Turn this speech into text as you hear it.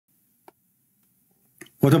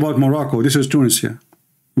What about Morocco? This is Tunisia.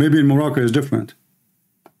 Maybe in Morocco is different.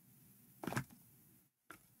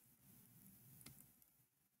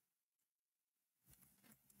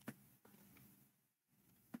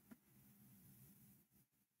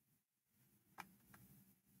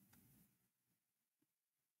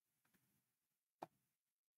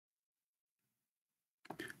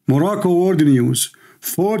 Morocco World News,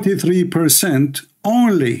 43%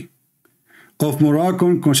 only of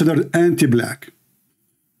Moroccan considered anti-black.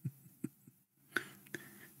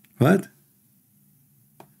 What?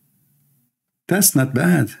 That's not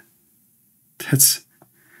bad. That's...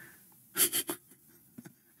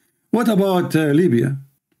 What about Libya?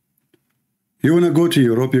 You want to go to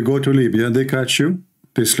Europe, you go to Libya, they catch you,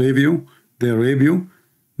 they slave you, they rape you,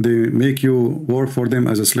 they make you work for them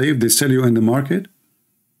as a slave, they sell you in the market.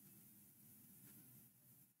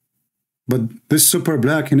 But this super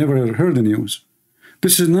black, he never heard the news.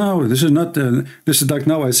 This is now, this is not, this is like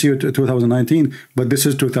now I see it 2019, but this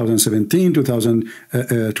is 2017,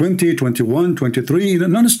 2020, 21, 23,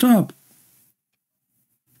 non-stop.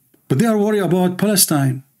 But they are worried about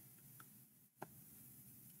Palestine.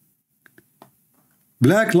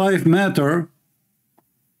 Black Lives Matter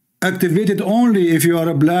activated only if you are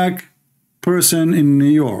a black person in New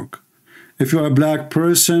York. If you are a black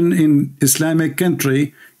person in Islamic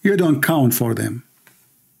country, you don't count for them.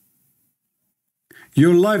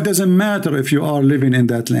 Your life doesn't matter if you are living in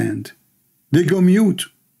that land. They go mute.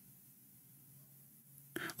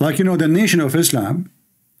 Like, you know, the Nation of Islam,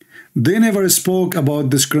 they never spoke about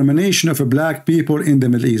discrimination of black people in the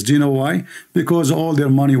Middle East. Do you know why? Because all their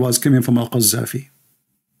money was coming from Al-Qaddafi.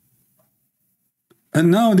 And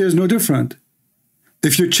now there's no different.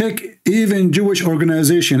 If you check even Jewish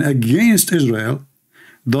organization against Israel,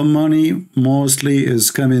 the money mostly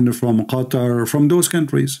is coming from Qatar, from those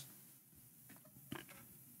countries.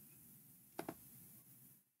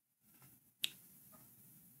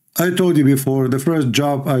 I told you before, the first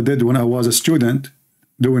job I did when I was a student,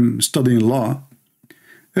 studying law,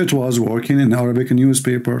 it was working in Arabic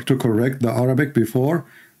newspaper to correct the Arabic before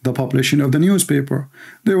the publishing of the newspaper.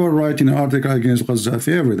 They were writing an article against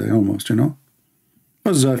Qaddafi every day almost, you know.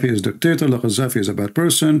 Qaddafi is dictator, Qaddafi is a bad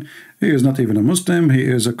person, he is not even a Muslim, he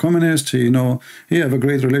is a communist, he, you know, he have a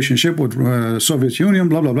great relationship with Soviet Union,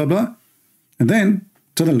 blah, blah, blah, blah. And then,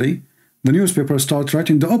 suddenly, the newspaper starts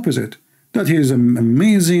writing the opposite, that he is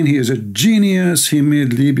amazing, he is a genius, he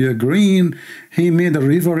made Libya green, he made a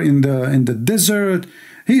river in the desert,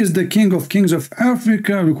 he is the king of kings of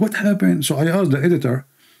Africa. Look what happened. So I asked the editor,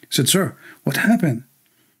 I said, sir, what happened?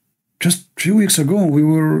 Just a few weeks ago, we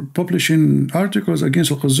were publishing articles against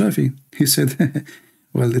Al-Qaddafi. He said,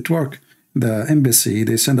 well, it worked. The embassy,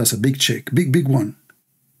 they send us a big check, big one.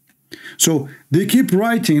 So they keep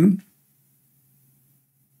writing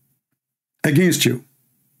against you.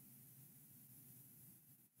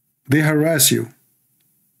 They harass you.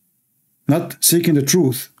 Not seeking the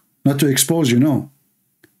truth, not to expose you, no.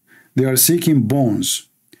 They are seeking bones.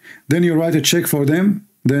 Then you write a check for them,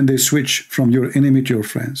 then they switch from your enemy to your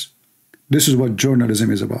friends. This is what journalism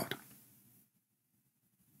is about.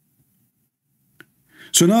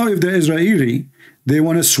 So now if the Israeli, they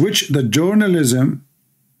want to switch the journalism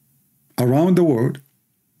around the world,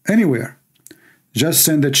 anywhere, just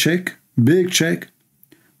send a check, big check,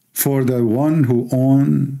 for the one who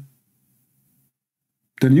owns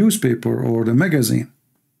the newspaper or the magazine.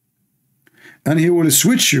 And he will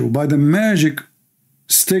switch you by the magic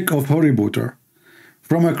stick of Harry Potter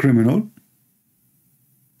from a criminal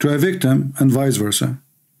to a victim and vice versa.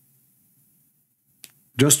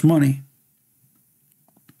 Just money.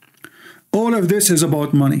 All of this is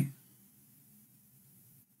about money.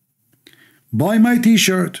 Buy my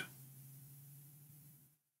t-shirt.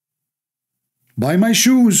 Buy my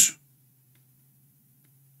shoes.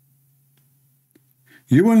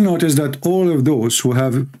 You will notice that all of those who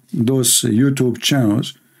have those YouTube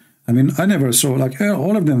channels, I mean, I never saw, like,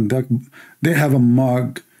 all of them, they have a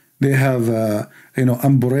mug, they have a, you know,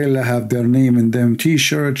 umbrella, have their name in them,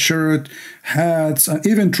 t-shirt, shirt, hats,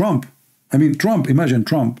 even Trump. I mean, Trump, imagine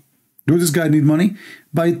Trump. Do this guy need money?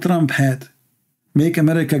 Buy Trump hat. Make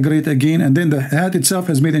America great again, and then the hat itself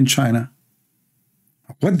is made in China.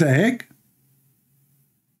 What the heck?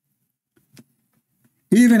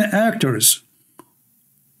 Even actors,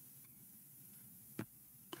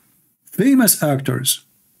 famous actors,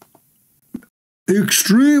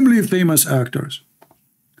 extremely famous actors,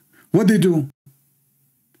 what they do?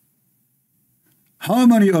 How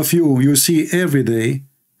many of you see every day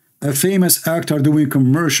a famous actor doing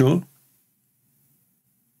commercial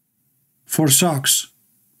for socks,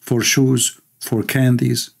 for shoes, for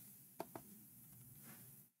candies?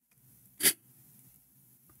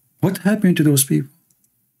 What happened to those people?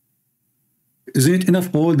 Isn't it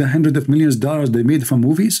enough all the hundreds of millions of dollars they made from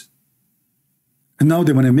movies? And now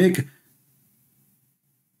they want to make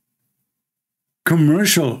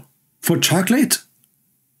commercial for chocolate?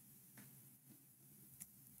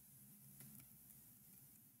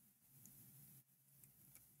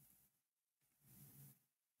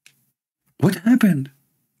 What happened?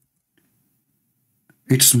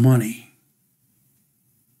 It's money.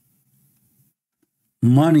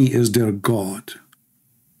 Money is their God.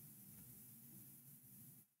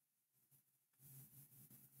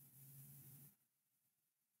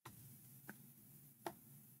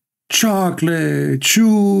 Chocolate,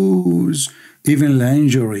 shoes, even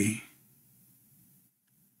lingerie.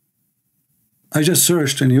 I just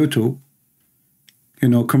searched on YouTube,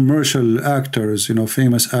 commercial actors,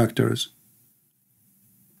 famous actors.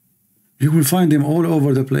 You will find them all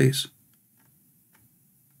over the place.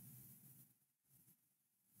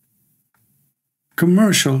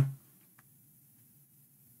 Commercial.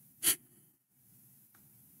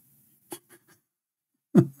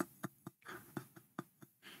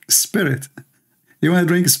 Spirit. You want to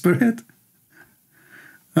drink Spirit?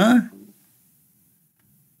 Huh?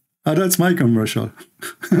 Oh, that's my commercial.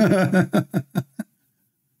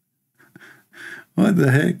 What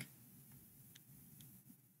the heck?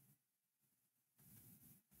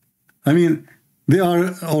 I mean, they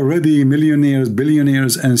are already millionaires,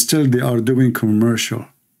 billionaires, and still they are doing commercial.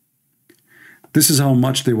 This is how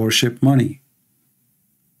much they worship money.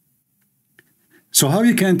 So how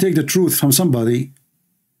you can take the truth from somebody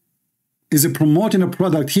is promoting a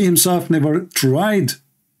product he himself never tried.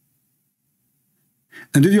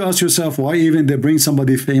 And did you ask yourself why even they bring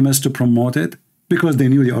somebody famous to promote it? Because they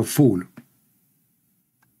knew they are a fool.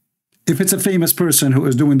 If it's a famous person who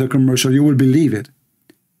is doing the commercial, you will believe it.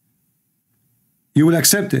 You will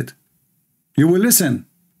accept it. You will listen.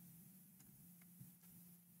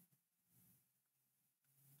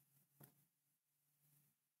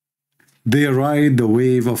 They ride the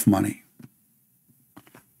wave of money.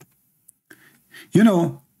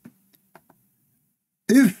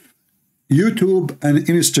 If YouTube and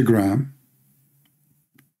Instagram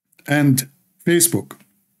and Facebook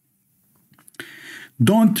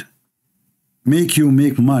don't make you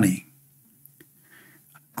make money,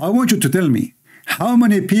 I want you to tell me, how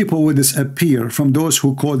many people will disappear from those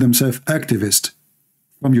who call themselves activists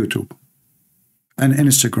from YouTube and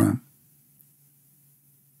Instagram?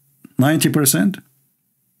 90%?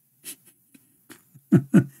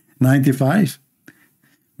 95?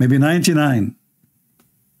 Maybe 99.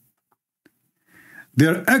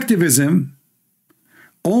 Their activism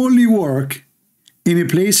only work in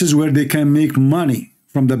places where they can make money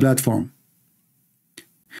from the platform.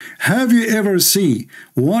 Have you ever seen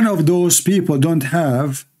one of those people don't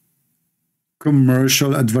have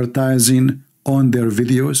commercial advertising on their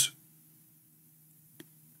videos?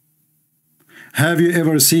 Have you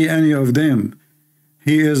ever seen any of them?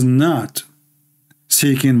 He is not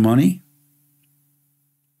seeking money.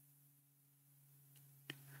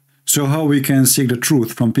 So how we can seek the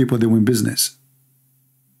truth from people doing business?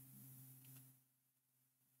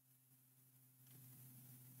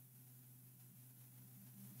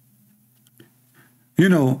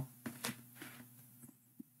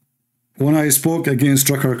 When I spoke against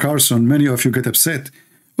Tucker Carlson, many of you get upset.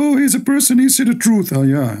 Oh, he's a person, he said the truth. Oh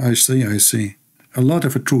yeah, I see. A lot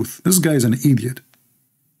of a truth. This guy is an idiot.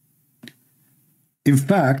 In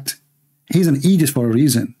fact, he's an idiot for a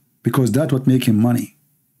reason, because that's what makes him money.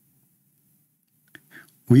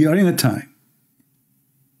 We are in a time.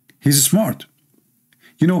 He's smart.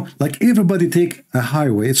 Like everybody take a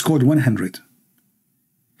highway, it's called 100.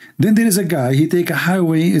 Then there is a guy, he take a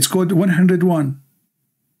highway, it's called 101.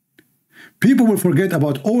 People will forget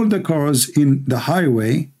about all the cars in the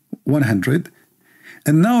highway, 100,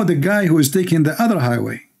 and now the guy who is taking the other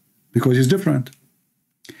highway, because he's different.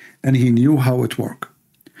 And he knew how it worked.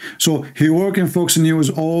 So he worked in Fox News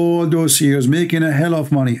all those years, making a hell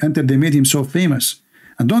of money until they made him so famous.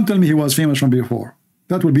 And don't tell me he was famous from before.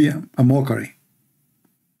 That would be a mockery.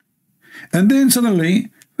 And then suddenly,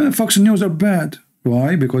 Fox News are bad.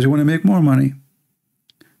 Why? Because you want to make more money.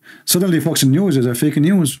 Suddenly Fox News is a fake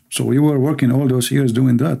news. So we were working all those years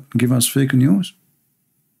doing that. Give us fake news.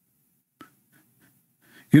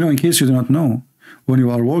 In case you do not know, when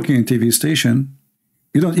you are working in TV station,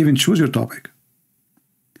 you don't even choose your topic.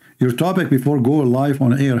 Your topic before go live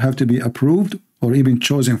on air have to be approved or even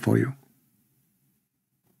chosen for you.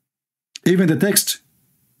 Even the text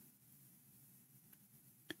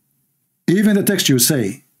you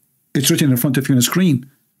say, it's written in front of you on the screen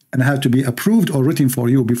and have to be approved or written for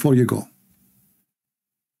you before you go.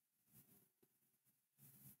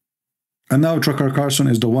 And now Tucker Carlson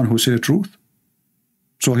is the one who said the truth.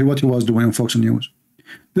 So what he was doing on Fox News.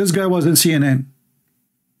 This guy was in CNN.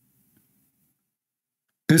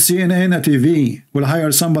 Is CNN a TV will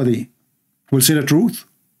hire somebody who will say the truth?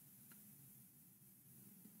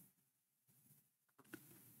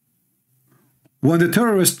 When the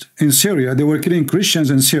terrorists in Syria, they were killing Christians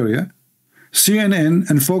in Syria, CNN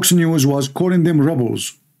and Fox News was calling them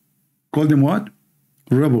rebels. Called them what?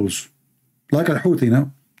 Rebels. Like Al-Houthi,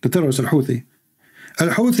 no? The terrorist Al-Houthi.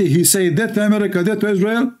 Al-Houthi, he said, death to America, death to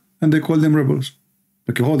Israel, and they call them rebels.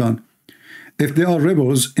 Okay, hold on. If they are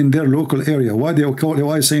rebels in their local area,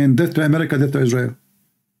 why saying death to America, death to Israel?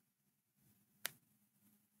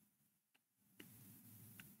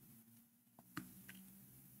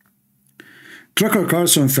 Tucker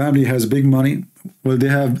Carlson family has big money. Well,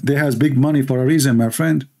 they has big money for a reason, my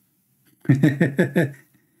friend.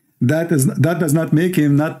 that does not make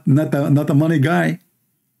him not a money guy.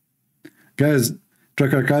 Guys,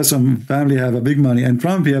 Tucker Carlson family have a big money, and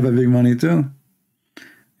Trump he have a big money too.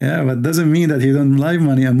 Yeah, but doesn't mean that he don't like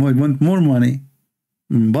money and want more money.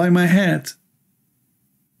 Buy my hat.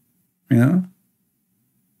 You know?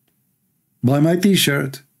 Buy my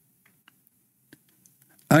t-shirt.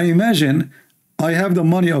 I imagine I have the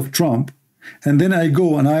money of Trump, and then I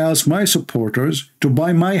go and I ask my supporters to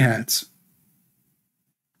buy my hats.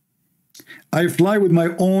 I fly with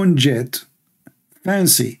my own jet,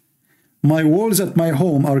 fancy. My walls at my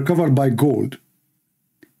home are covered by gold.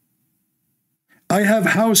 I have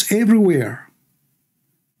house everywhere,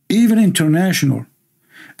 even international.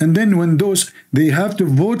 And then when they have to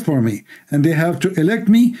vote for me, and they have to elect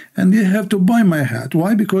me, and they have to buy my hat.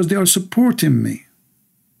 Why? Because they are supporting me.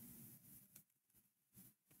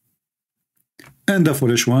 And the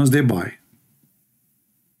foolish ones, they buy.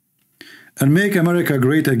 And make America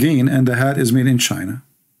great again, and the hat is made in China.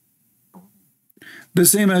 The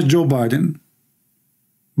same as Joe Biden,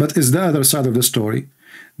 but it's the other side of the story.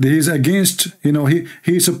 He's against, you know,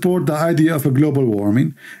 he support the idea of a global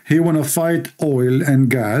warming. He want to fight oil and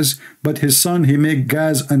gas, but his son, he make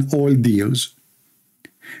gas and oil deals.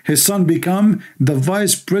 His son become the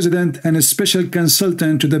vice president and a special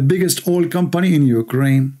consultant to the biggest oil company in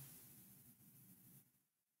Ukraine.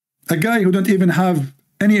 A guy who don't even have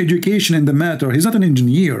any education in the matter. He's not an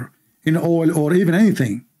engineer in oil or even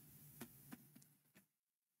anything.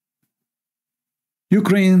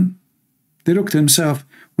 Ukraine, they looked at himself,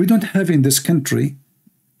 we don't have in this country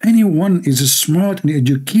anyone is smart and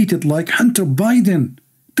educated like Hunter Biden.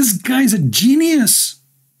 This guy's a genius.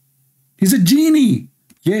 He's a genie.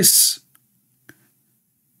 Yes.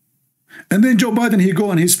 And then Joe Biden, he go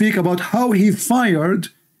and he speak about how he fired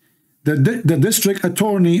the district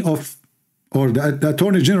attorney of, or the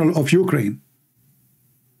attorney general of Ukraine.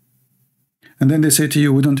 And then they say to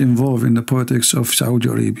you, we don't involve in the politics of Saudi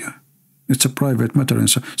Arabia. It's a private matter.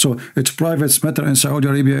 So it's private matter in Saudi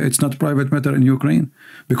Arabia. It's not private matter in Ukraine.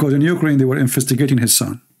 Because in Ukraine, they were investigating his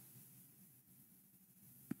son.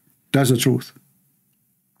 That's the truth.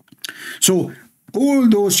 So all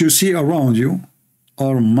those you see around you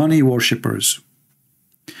are money worshippers.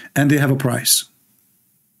 And they have a price.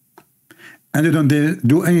 And they don't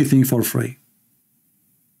do anything for free.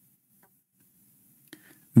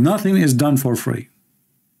 Nothing is done for free.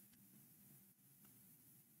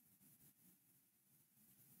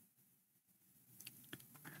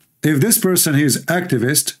 If this person is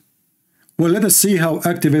activist, well, let us see how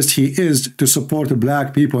activist he is to support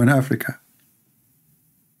black people in Africa.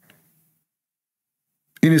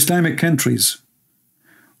 In Islamic countries,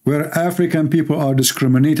 where African people are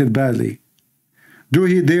discriminated badly, do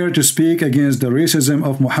he dare to speak against the racism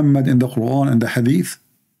of Muhammad in the Quran and the Hadith?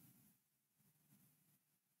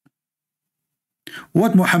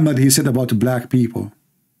 What Muhammad he said about black people?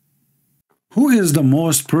 Who is the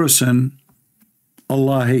most person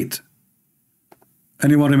Allah hate?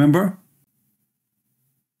 Anyone remember?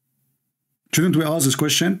 Shouldn't we ask this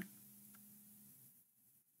question?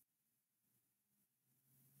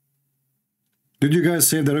 Did you guys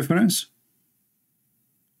save the reference?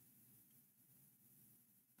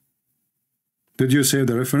 Did you save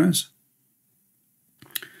the reference?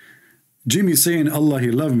 Jimmy saying Allah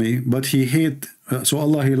he love me, but he hate. So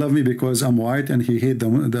Allah he love me because I'm white and he hate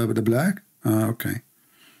the black. Okay.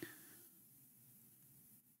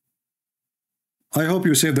 I hope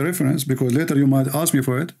you save the reference because later you might ask me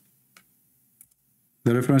for it.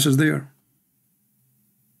 The reference is there.